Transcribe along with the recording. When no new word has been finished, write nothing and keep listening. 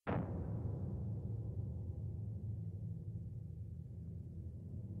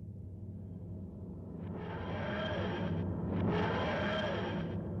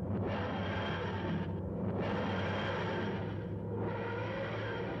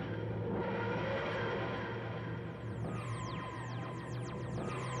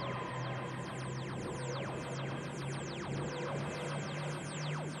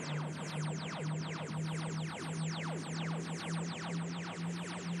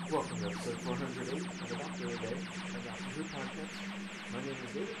Welcome to episode 408 of the Doctor of the Day, a Doctor Who podcast. My name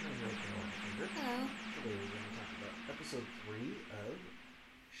is David, I'm here with my wife, Hello. Today we're going to talk about episode 3 of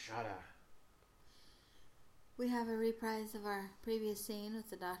Shada. We have a reprise of our previous scene with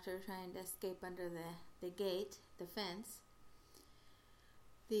the Doctor trying to escape under the gate, the fence.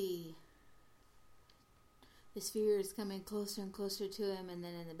 The sphere is coming closer and closer to him, and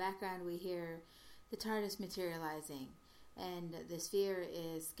then in the background we hear the TARDIS materializing, and the sphere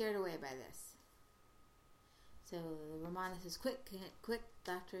is scared away by this. So Romana says, quick,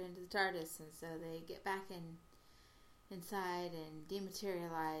 Doctor, into the TARDIS, and so they get back inside and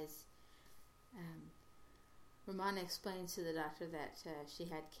dematerialize. Romana explains to the Doctor that she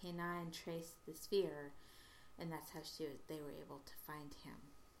had K9 trace the sphere, and that's how they were able to find him.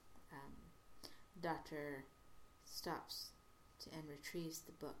 The Doctor stops and retrieves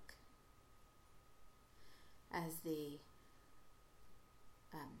the book. As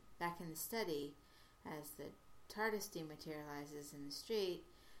back in the study, as the TARDIS dematerializes in the street,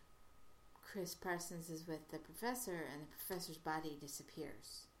 Chris Parsons is with the Professor, and the Professor's body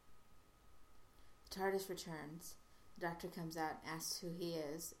disappears. The TARDIS returns. The Doctor comes out and asks who he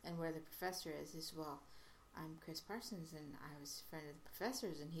is and where the Professor is. He says, "Well, I'm Chris Parsons, and I was a friend of the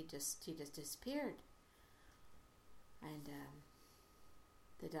Professor's, and he just disappeared." And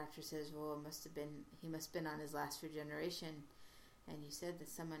the Doctor says, "Well, he must have been on his last regeneration, and you said that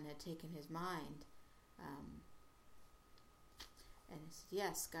someone had taken his mind." And he said,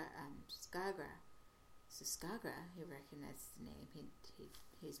 "Yes, Skagra." So Skagra, he recognized the name.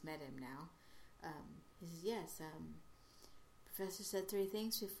 He's met him now. He says, "Yes, Professor said 3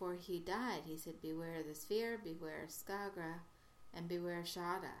 things before he died. He said, beware the sphere, beware Skagra, and beware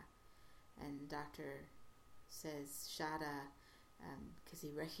Shada." And the Doctor says Shada because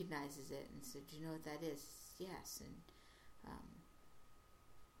he recognizes it, and said, "Do you know what that is?" "Yes." And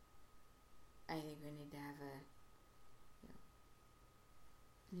I think we need to have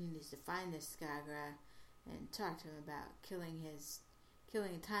he needs to find this Skagra and talk to him about killing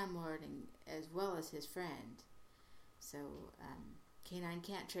a Time Lord as well as his friend. So K9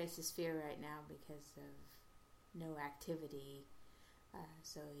 can't trace the sphere right now because of no activity.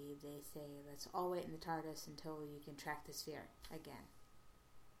 So they say, let's all wait in the TARDIS until you can track the sphere again.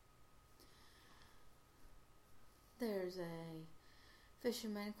 There's a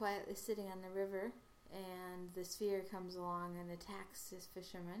fisherman quietly sitting on the river, and the sphere comes along and attacks this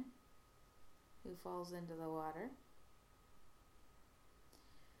fisherman, who falls into the water.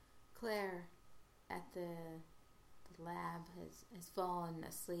 Claire at the lab has fallen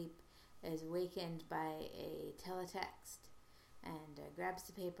asleep, is awakened by a teletext, and grabs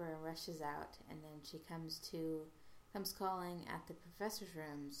the paper and rushes out. And then she comes calling at the Professor's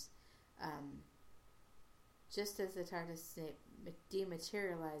rooms, just as the TARDIS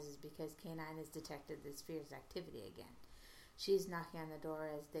dematerializes because K9 has detected the sphere's activity again. She's knocking on the door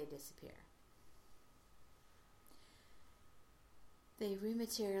as they disappear. They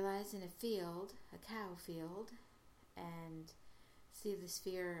rematerialize in a field, a cow field, and see the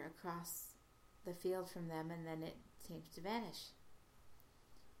sphere across the field from them, and then it seems to vanish.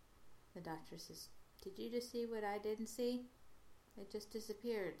 The Doctor says, "Did you just see what I didn't see? It just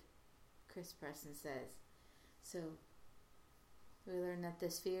disappeared," Chris Parsons says. So we learn that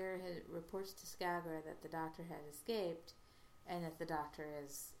the sphere reports to Skagra that the Doctor had escaped, and that the Doctor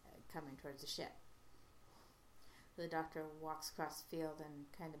is coming towards the ship. The Doctor walks across the field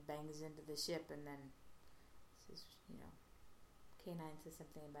and kind of bangs into the ship, and then says, K9 says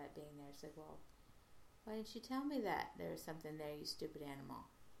something about it being there. It's like, "Well, why didn't you tell me that there was something there, you stupid animal?"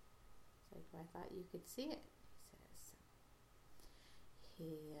 It's like, "Well, I thought you could see it," he says.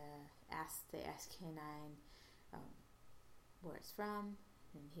 They ask K9 where it's from,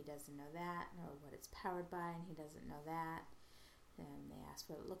 and he doesn't know that, or what it's powered by, and he doesn't know that. And they ask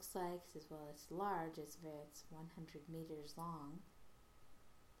what it looks like. He says, "Well, it's large. It's 100 meters long."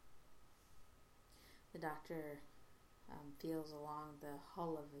 The Doctor feels along the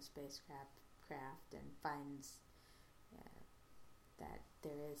hull of the spacecraft and finds that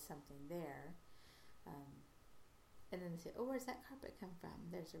there is something there. And then they say, "Oh, where's that carpet come from?"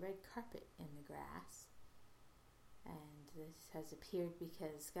 There's a red carpet in the grass. And this has appeared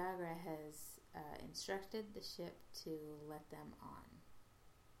because Skagra has instructed the ship to let them on.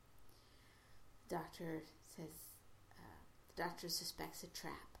 The Doctor says the Doctor suspects a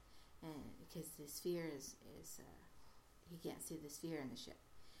trap, and because the sphere is he can't see the sphere in the ship.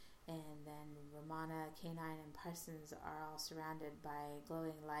 And then Romana, K9, and Parsons are all surrounded by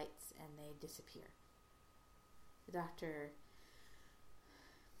glowing lights, and they disappear. The Doctor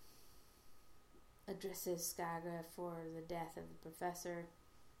addresses Skagra for the death of the Professor,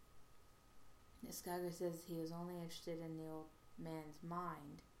 Skagra says he was only interested in the old man's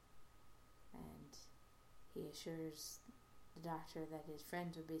mind, and he assures the doctor that his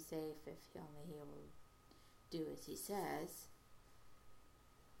friends would be safe if he will do as he says.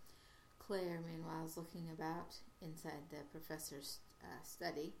 Claire, meanwhile, is looking about inside the professor's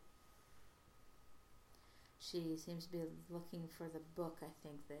study. She seems to be looking for the book, I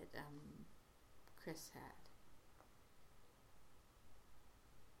think, that Chris had.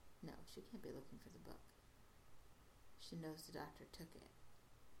 No, she can't be looking for the book. She knows the doctor took it.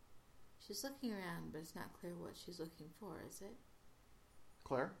 She's looking around, but it's not clear what she's looking for, is it?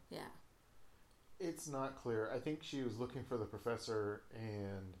 Claire? Yeah. It's not clear. I think she was looking for the professor,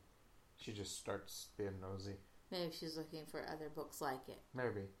 and she just starts being nosy. Maybe she's looking for other books like it.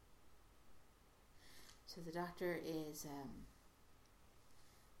 Maybe. So the doctor is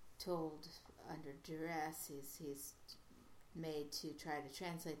told under duress, he's made to try to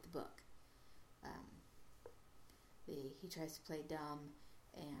translate the book. He tries to play dumb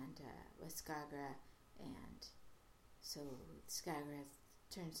and with Skagra, and so Skagra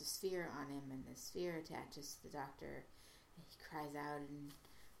turns the sphere on him, and the sphere attaches to the doctor, and he cries out in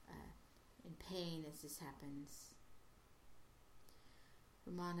pain as this happens.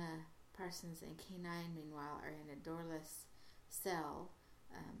 Romana, Parsons, and K9, meanwhile, are in a doorless cell.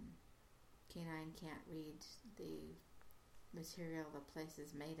 K9 can't read the material the place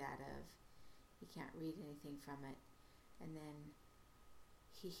is made out of. He can't read anything from it. And then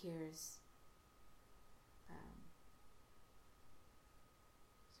he hears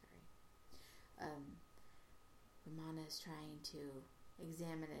Romana is trying to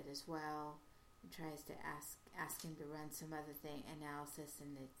examine it as well, and tries to ask him to run some other analysis,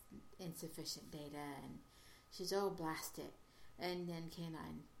 and it's insufficient data, and she's, blast it. And then K9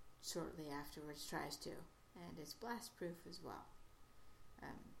 shortly afterwards tries to, and it's blast proof as well.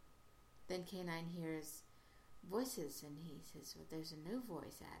 Then K9 hears voices, and he says, well, there's a new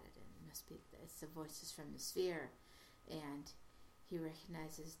voice added, and it's the voices from the sphere, and he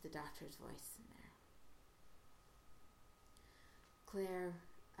recognizes the doctor's voice in there. Claire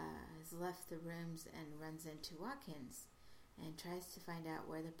has left the rooms and runs into Watkins and tries to find out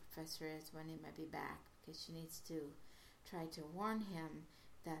where the professor is, when he might be back, because she needs to try to warn him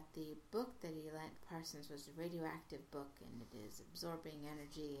that the book that he lent Parsons was a radioactive book, and it is absorbing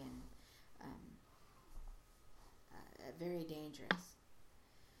energy and very dangerous.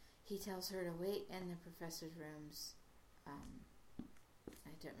 He tells her to wait in the professor's rooms. I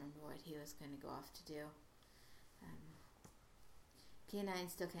don't remember what he was going to go off to do. K9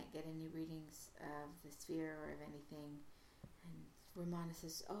 still can't get any readings of the sphere or of anything. And Romana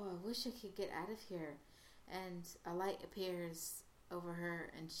says, I wish I could get out of here. And a light appears over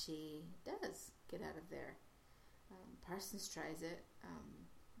her, and she does get out of there. Parsons tries it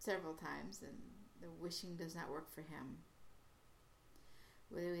several times, and the wishing does not work for him.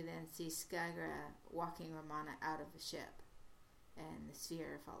 We then see Skagra walking Romana out of the ship, and the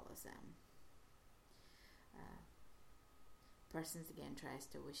sphere follows them. Parsons again tries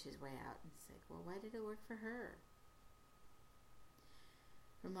to wish his way out, and it's like, well, why did it work for her?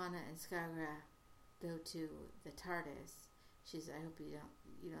 Romana and Skagra go to the TARDIS. She says, I hope you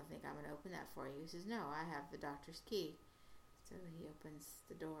don't think I'm going to open that for you. He says, no, I have the doctor's key. So he opens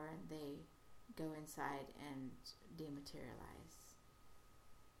the door, and they go inside and dematerialize.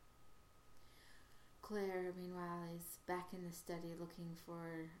 Claire, meanwhile, is back in the study looking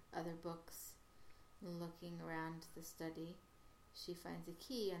for other books. Looking around the study, she finds a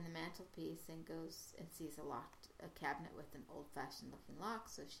key on the mantelpiece and goes and sees a cabinet with an old-fashioned looking lock.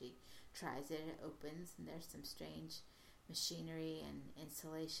 So she tries it, it opens, and there's some strange machinery and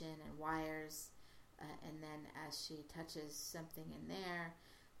insulation and wires. And then as she touches something in there,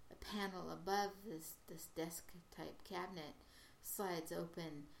 a panel above this desk-type cabinet slides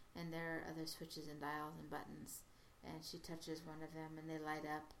open, and there are other switches and dials and buttons. And she touches one of them, and they light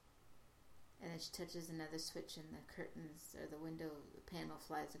up. And then she touches another switch, and the curtains or the panel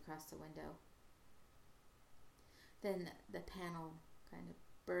flies across the window. Then the panel kind of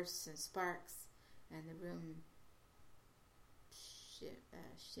bursts and sparks, and the room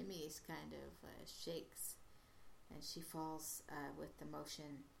shimmies, kind of shakes, and she falls with the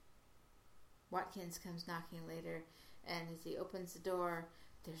motion. Watkins comes knocking later, and as he opens the door,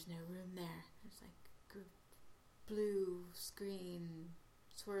 there's no room there. There's like blue screen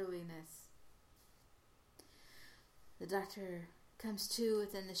swirliness. The doctor comes to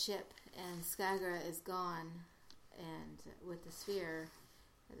within the ship, and Skagra is gone, and with the sphere,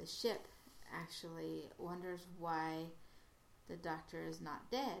 the ship actually wonders why the doctor is not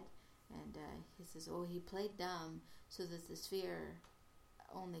dead, and he says, he played dumb so that the sphere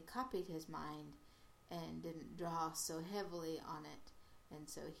only copied his mind and didn't draw so heavily on it, and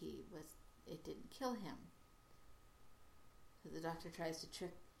so it didn't kill him. So the Doctor tries to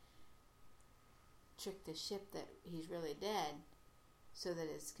trick the ship that he's really dead, so that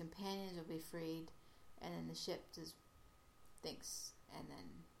his companions will be freed, and then the ship just thinks and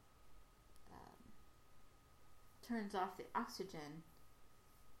then turns off the oxygen.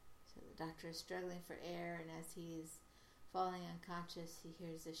 So the Doctor is struggling for air, and as he's falling unconscious, he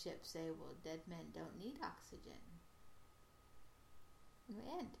hears the ship say, "Well, dead men don't need oxygen." And we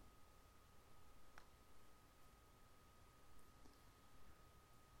end.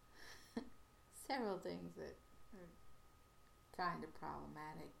 Several things that are kind of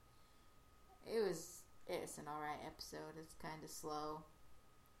problematic. It's an alright episode. It's kind of slow.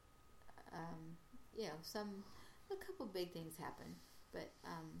 A couple big things happen, but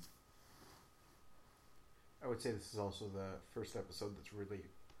I would say this is also the first episode that's really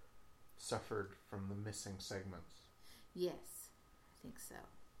suffered from the missing segments. Yes, I think so.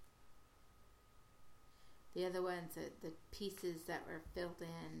 The other ones, the pieces that were filled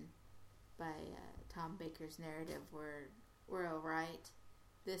in by Tom Baker's narrative were all right.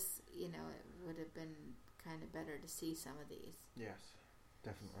 This, it would have been kind of better to see some of these. Yes,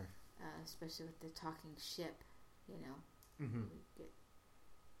 definitely. Especially with the talking ship, Mm-hmm.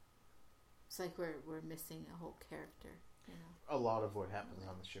 It's like we're missing a whole character, A lot of what happens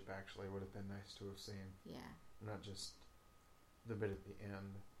on the ship actually would have been nice to have seen. Yeah. Not just the bit at the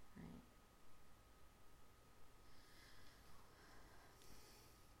end. Right.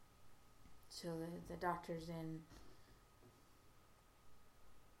 So the Doctor's in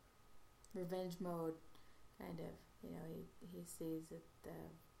revenge mode, kind of. He sees that the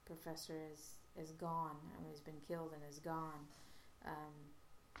Professor is gone. He's been killed and is gone.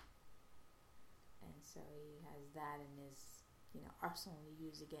 And so he has that in his, arsenal to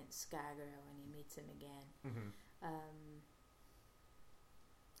use against Skagra when he meets him again. Mm-hmm.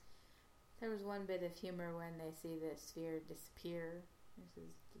 There was one bit of humor when they see the sphere disappear. He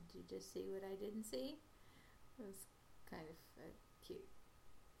says, "Did you just see what I didn't see?" It was kind of a cute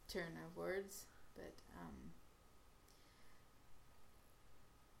turn of words, but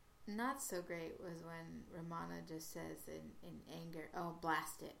not so great was when Romana just says in anger, "Oh,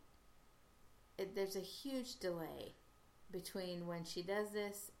 blast it." There's a huge delay between when she does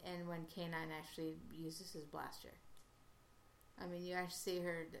this and when K9 actually uses his blaster. You actually see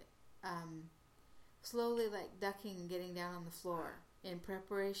her slowly ducking and getting down on the floor in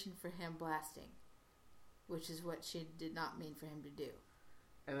preparation for him blasting, which is what she did not mean for him to do.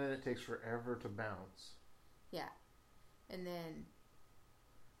 And then it takes forever to bounce. Yeah. And then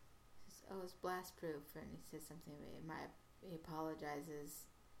he says, "Oh, it's blast proof," and he says something he apologizes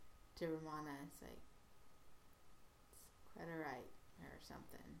to Romana. It's like, it's quite alright, or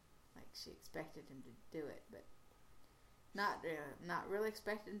something. Like she expected him to do it, but not really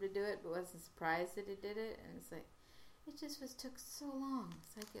expected him to do it, but wasn't surprised that he did it. And it's like, it just took so long.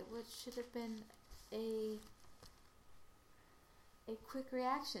 It's like it should have been a quick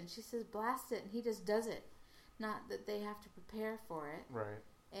reaction. She says blast it, and he just does it. Not that they have to prepare for it. Right.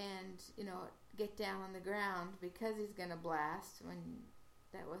 And, get down on the ground because he's going to blast when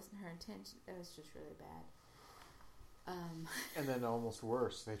that wasn't her intention. That was just really bad. And then almost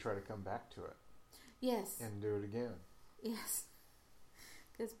worse, they try to come back to it. Yes. And do it again. Yes.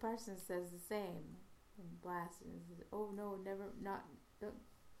 Because Parsons says the same. And blast and says, "Oh, no, never, not, don't,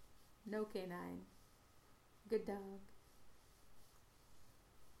 no K9. Good dog."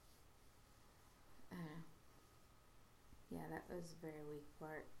 Yeah, that was a very weak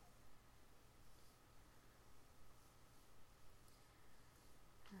part.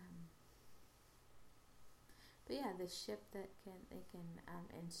 But yeah, the ship that they can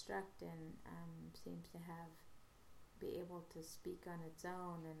instruct and seems to be able to speak on its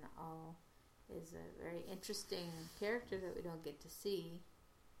own and all is a very interesting character that we don't get to see.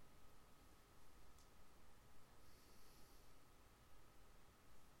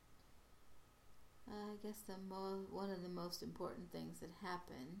 I guess one of the most important things that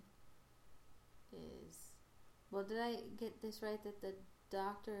happen is, well, did I get this right, that the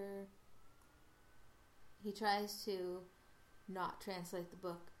Doctor, he tries to not translate the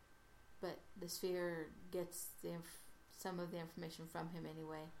book, but the sphere gets some of the information from him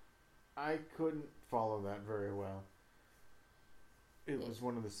anyway? I couldn't follow that very well. It was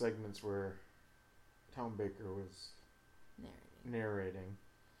one of the segments where Tom Baker was narrating.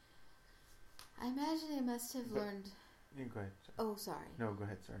 I imagine he must have learned... You go ahead. Sorry. Oh, sorry. No, go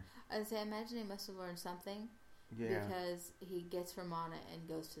ahead, sorry. I was saying, I imagine he must have learned something. Yeah. Because he gets Romana and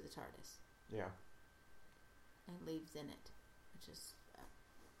goes to the TARDIS. Yeah. And leaves in it. Which is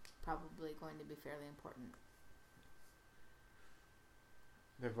probably going to be fairly important.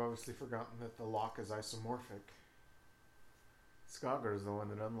 They've obviously forgotten that the lock is isomorphic. Skager is the one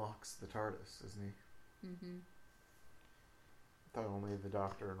that unlocks the TARDIS, isn't he? Mm-hmm. I thought only the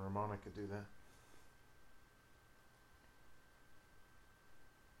Doctor and Romana could do that.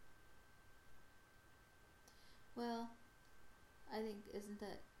 Well, I think, isn't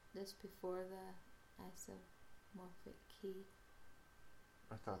that just before the isomorphic key?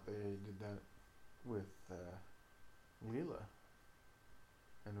 I thought they did that with Leela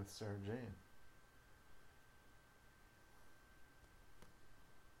and with Sarah Jane.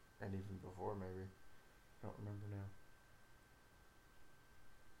 And even before, maybe. I don't remember now.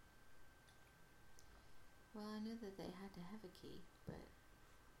 Well, I knew that they had to have a key, but...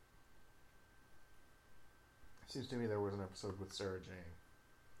 It seems to me there was an episode with Sarah Jane.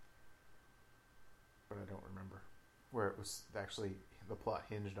 But I don't remember. Where it was actually, the plot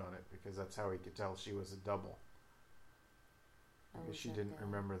hinged on it, because that's how he could tell she was a double. Because she didn't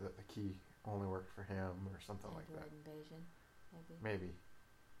remember that the key only worked for him, or something like that. Android Invasion, maybe. Maybe.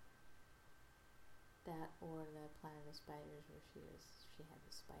 That or the Planet of Spiders, where she had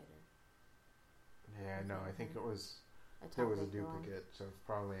the spider. Yeah, no, I think it was... There was a duplicate, so it's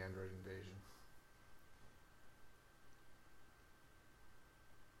probably Android Invasion.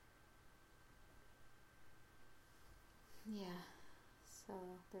 Yeah, so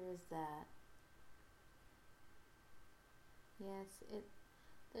there is that. Yes,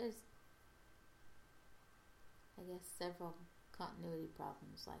 there's, I guess, several continuity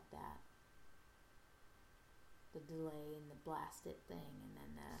problems like that. The delay and the blast it thing,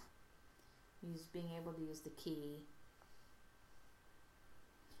 and then being able to use the key.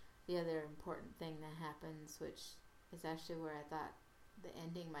 The other important thing that happens, which is actually where I thought the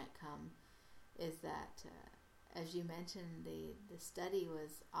ending might come, is that, as you mentioned, the study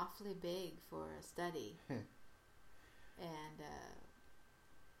was awfully big for a study. And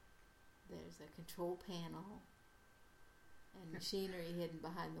there's a control panel and machinery hidden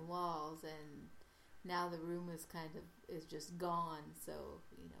behind the walls, and now the room is just gone. So,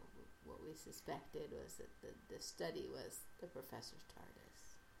 what we suspected was that the study was the professor's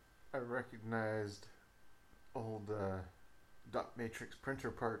TARDIS. I recognized old dot matrix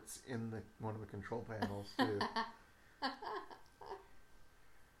printer parts in one of the control panels too.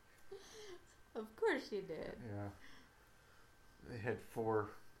 Of course you did. Yeah. They had 4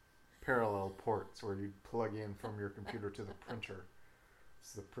 parallel ports where you'd plug in from your computer to the printer.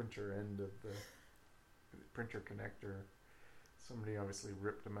 It's the printer end of the printer connector. Somebody obviously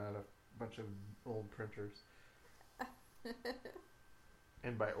ripped them out of a bunch of old printers.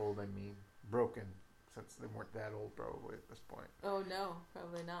 And by old, I mean broken, since they weren't that old probably at this point. Oh, no,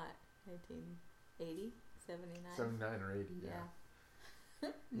 probably not. 1980? 79? 79 or 80, yeah.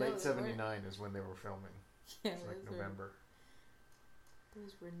 No, Late 79 is when they were filming. Yeah, it's like November.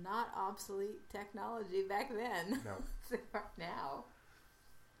 Those were not obsolete technology back then. No. They are now.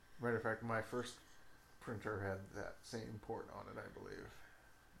 Matter of fact, my first printer had that same port on it, I believe.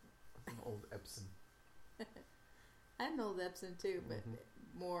 An old Epson. I had an old Epson too, but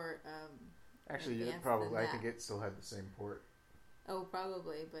more actually, I think it still had the same port. Oh,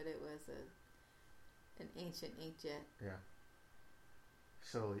 probably, but it was an ancient inkjet. Yeah.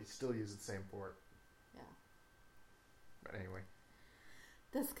 So you still use the same port. Yeah. But anyway.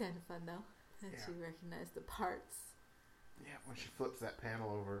 That's kind of fun though, that you recognize the parts. Yeah, when she flips that panel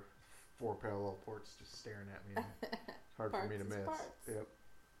over, 4 parallel ports just staring at me. It's hard for me to miss. Parts. Yep.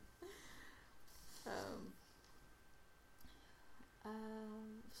 So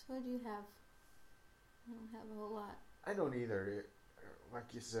what do you have? I don't have a whole lot. I don't either.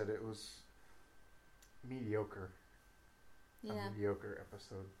 Like you said, it was mediocre. Yeah. A mediocre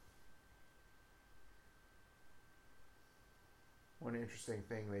episode. One interesting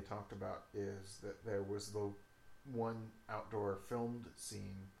thing they talked about is that there was the one outdoor filmed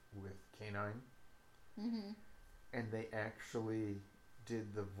scene with K9. Mm-hmm. And they actually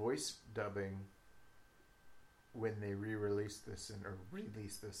did the voice dubbing when they released this in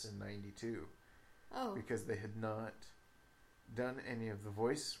 92. Oh. Because they had not done any of the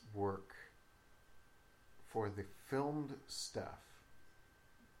voice work for the filmed stuff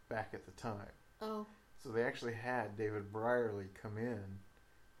back at the time. Oh. So they actually had David Brierley come in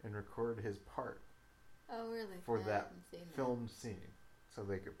and record his part. Oh, really? For that filmed scene. So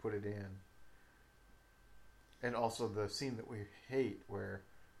they could put it in. And also the scene that we hate where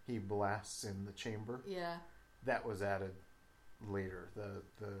he blasts in the chamber. Yeah. That was added later.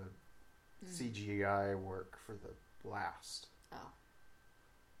 The CGI work for the blast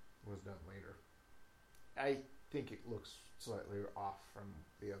was done later. think it looks slightly off from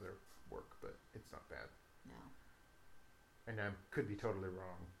the other work, but it's not bad. No. And I could be totally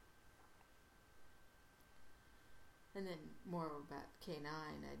wrong. And then more about K9,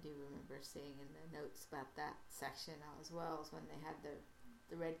 I do remember seeing in the notes about that section as well, as when they had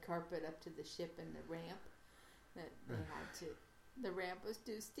the red carpet up to the ship and the ramp, that they had to, the ramp was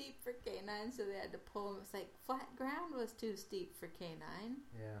too steep for K9, so they had to pull him. It was like flat ground was too steep for K9.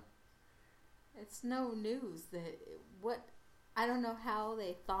 Yeah. It's no news that I don't know how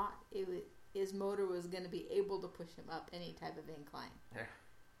they thought his motor was going to be able to push him up any type of incline. Yeah.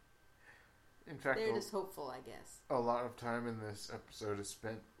 In fact, they're just hopeful, I guess. A lot of time in this episode is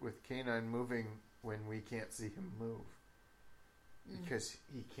spent with K9 moving when we can't see him move. Because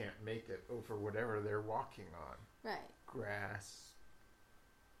he can't make it over whatever they're walking on. Right. Grass,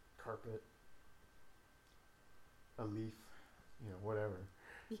 carpet, a leaf, whatever.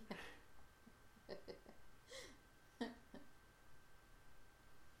 Yeah.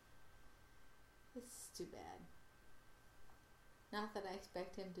 It's too bad. Not that I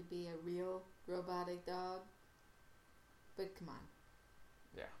expect him to be a real robotic dog, but come on.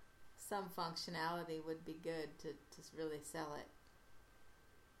 Yeah. Some functionality would be good to really sell it.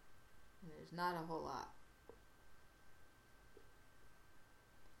 And there's not a whole lot.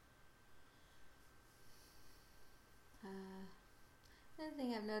 Another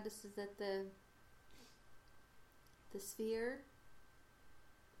thing I've noticed is that the sphere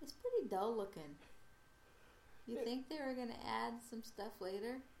is pretty dull looking. You think they were going to add some stuff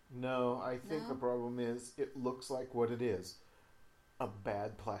later? No, I think the problem is it looks like what it is. A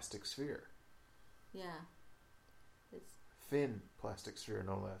bad plastic sphere. Yeah. It's thin plastic sphere,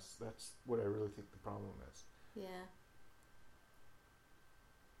 no less. That's what I really think the problem is. Yeah.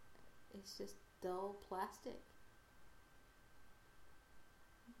 It's just dull plastic.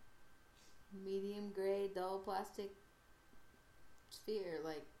 Medium gray, dull plastic sphere,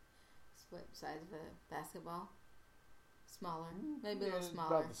 like what size of a basketball? Smaller, maybe a little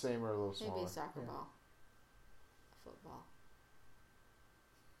smaller. About the same or a little smaller. Maybe a soccer ball, a football,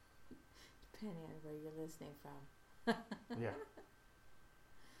 depending on where you're listening from. Yeah.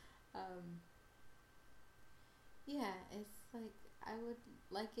 Yeah, it's like I would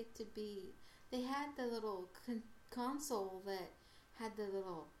like it to be. They had the little console that had the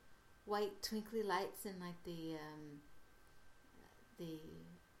little white twinkly lights and like the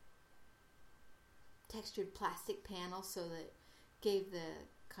textured plastic panel, so that gave the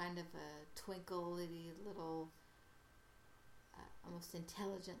kind of a twinkly little, almost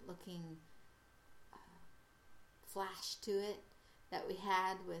intelligent looking flash to it that we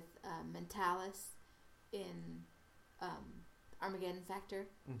had with Mentalis in Armageddon Factor.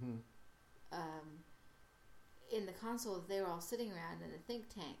 Mm-hmm. In the console, they were all sitting around in a think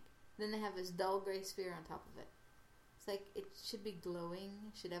tank. Then they have this dull gray sphere on top of it. It's like it should be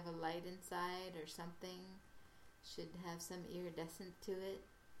glowing, should have a light inside or something, should have some iridescent to it,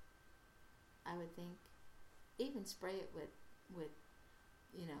 I would think. Even spray it with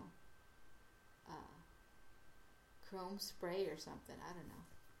chrome spray or something, I don't know.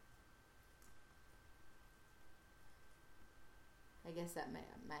 I guess that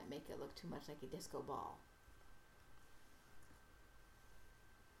might make it look too much like a disco ball.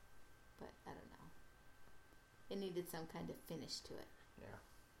 But I don't know. It needed some kind of finish to it. Yeah.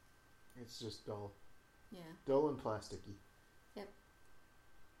 It's just dull. Yeah. Dull and plasticky. Yep.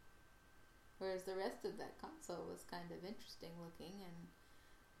 Whereas the rest of that console was kind of interesting looking and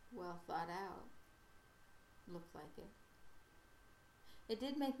well thought out. Looked like it. It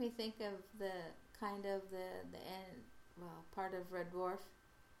did make me think of the kind of the end, part of Red Dwarf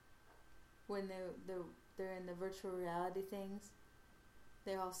when they're in the virtual reality things.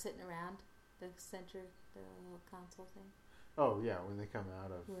 They're all sitting around the center, the little console thing. Oh yeah, when they come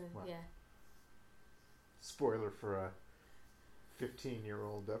out of yeah. Spoiler for a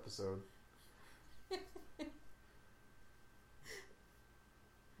 15-year-old episode.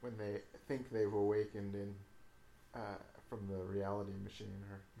 When they think they've awakened from the reality machine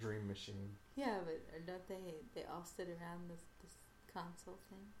or dream machine. Yeah, but don't they all sit around this console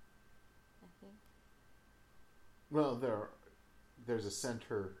thing, I think. Well, there's a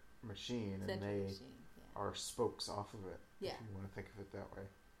center machine, and they are spokes off of it. Yeah. If you want to think of it that way.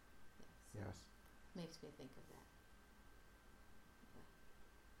 Yes. Makes me think of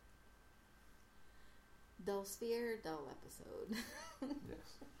that. Dull sphere, dull episode.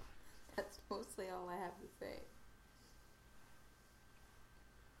 Yes. That's mostly all I have to say.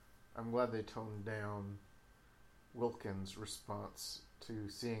 I'm glad they toned down Wilkins' response to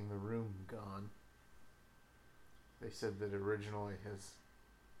seeing the room gone. They said that originally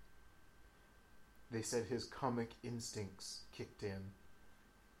they said his comic instincts kicked in,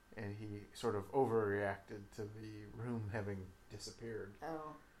 and he sort of overreacted to the room having disappeared.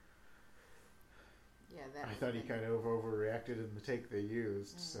 Oh. Yeah, that. I thought he kind of overreacted in the take they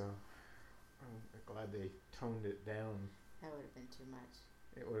used, so I'm glad they toned it down. That would have been too much.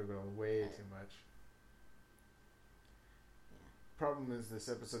 It would have been way too much. Yeah. Problem is, this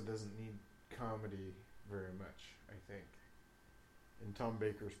episode doesn't need comedy very much, I think. And Tom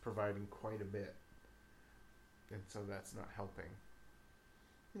Baker's providing quite a bit. And so that's not helping.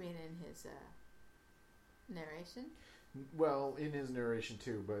 You mean in his narration? Well, in his narration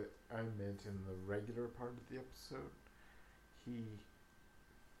too, but I meant in the regular part of the episode. He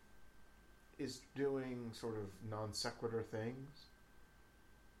is doing sort of non sequitur things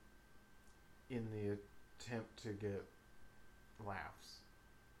in the attempt to get laughs.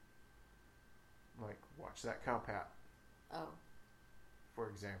 Like, watch that cow pat. Oh. For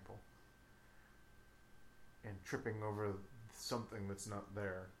example. And tripping over something that's not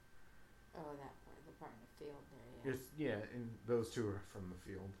there. Oh, that part, the part in the field there, yeah. And those two are from the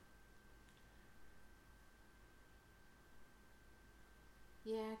field.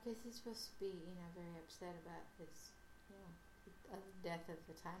 Yeah, because he's supposed to be, very upset about his, the death of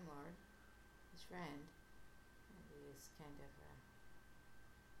the Time Lord, his friend. And he was kind of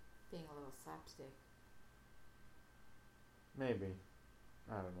being a little slapstick. Maybe.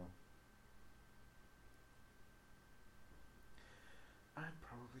 I don't know. I'm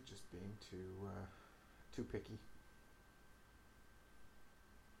probably just being too picky.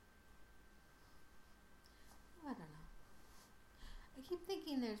 I don't know. I keep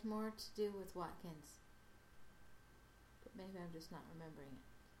thinking there's more to do with Watkins. But maybe I'm just not remembering it.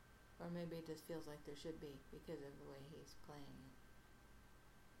 Or maybe it just feels like there should be because of the way he's playing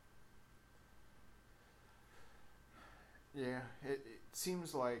it. Yeah, it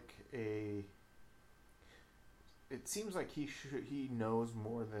seems like It seems like he knows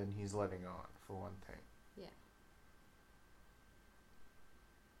more than he's letting on, for one thing. Yeah.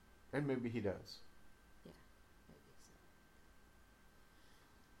 And maybe he does. Yeah, maybe so.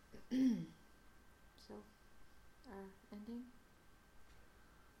 So, our ending?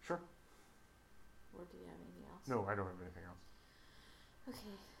 Sure. Or do you have anything else? No, I don't have anything else.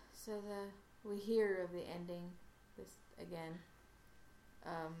 Okay, so we hear of the ending this again.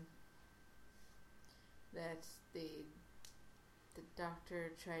 That the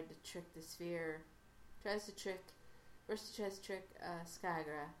doctor tried to trick the sphere. First he tries to trick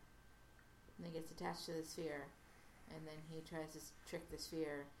Skygra, and then gets attached to the sphere, and then he tries to trick the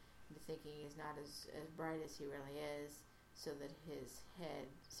sphere into thinking he's not as bright as he really is, so that his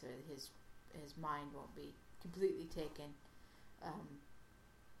mind won't be completely taken.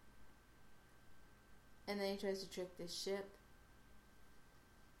 And then he tries to trick this ship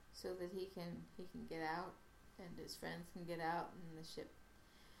so that he can get out and his friends can get out, and the ship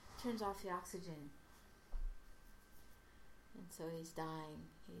turns off the oxygen. And so he's dying.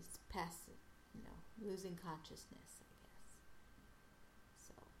 He's past, losing consciousness, I guess.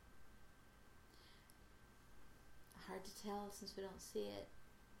 So, hard to tell since we don't see it.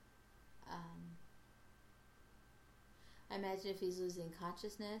 I imagine if he's losing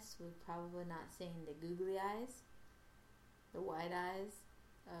consciousness, we're probably not seeing the googly eyes, the wide eyes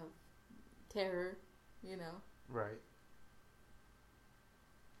of terror, Right.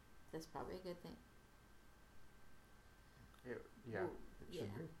 That's probably a good thing. It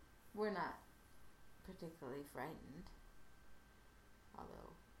should be. We're not particularly frightened.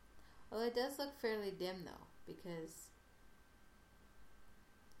 Although it does look fairly dim, though, because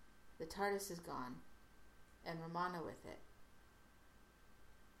the TARDIS is gone, and Romana with it.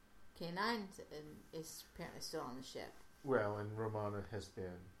 K9 is apparently still on the ship. Well, and Romana has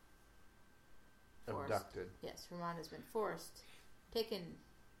been abducted. Yes, Romana's been taken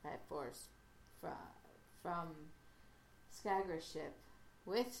by force from Skygra's ship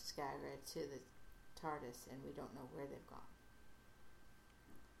with Skygra to the TARDIS, and we don't know where they've gone.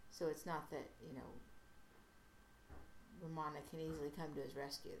 So it's not that, Romana can easily come to his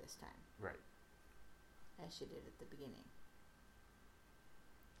rescue this time. Right. As she did at the beginning.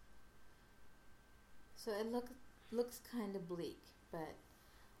 So it looks kind of bleak, but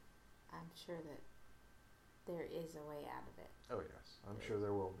I'm sure that there is a way out of it. Oh, yes. I'm sure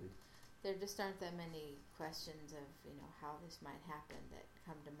there will be. There just aren't that many questions of, how this might happen that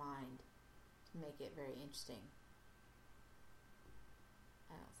come to mind to make it very interesting.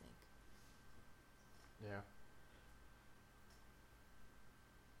 I don't think. Yeah.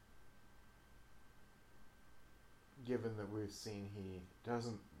 Given that we've seen he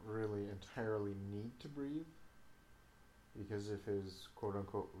doesn't really entirely need to breathe. because of his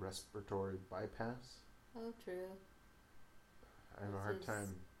quote-unquote respiratory bypass. Oh, true. I have a hard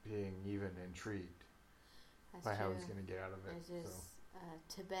time being even intrigued by how he's going to get out of it. There's this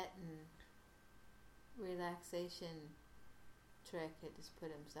Tibetan relaxation trick he just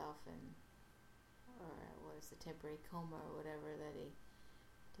put himself in, or what is the temporary coma or whatever, that he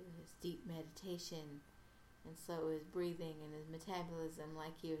do his deep meditation and slow his breathing and his metabolism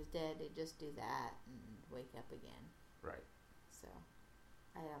like he was dead. He'd just do that and wake up again. Right. So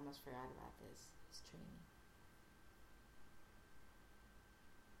I almost forgot about his training.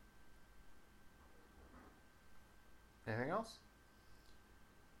 Anything else?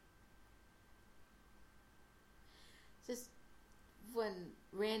 Just one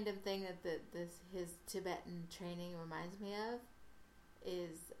random thing that his Tibetan training reminds me of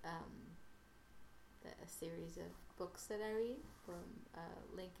is a series of books that I read from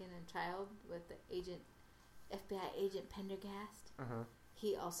Lincoln and Child with the FBI agent Pendergast. Uh-huh.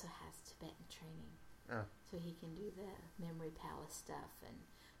 He also has Tibetan training. Oh. So he can do the memory palace stuff and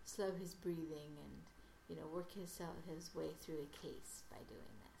slow his breathing and, work his way through a case by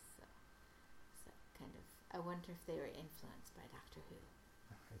doing this. So kind of, I wonder if they were influenced by Doctor Who.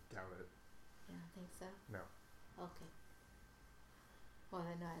 I doubt it. You don't think so? No. Okay. Well,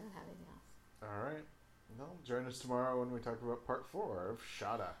 then, no, I don't have anything else. All right. Well, join us tomorrow when we talk about part 4 of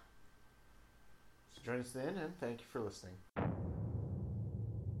Shada. So join us then, and thank you for listening.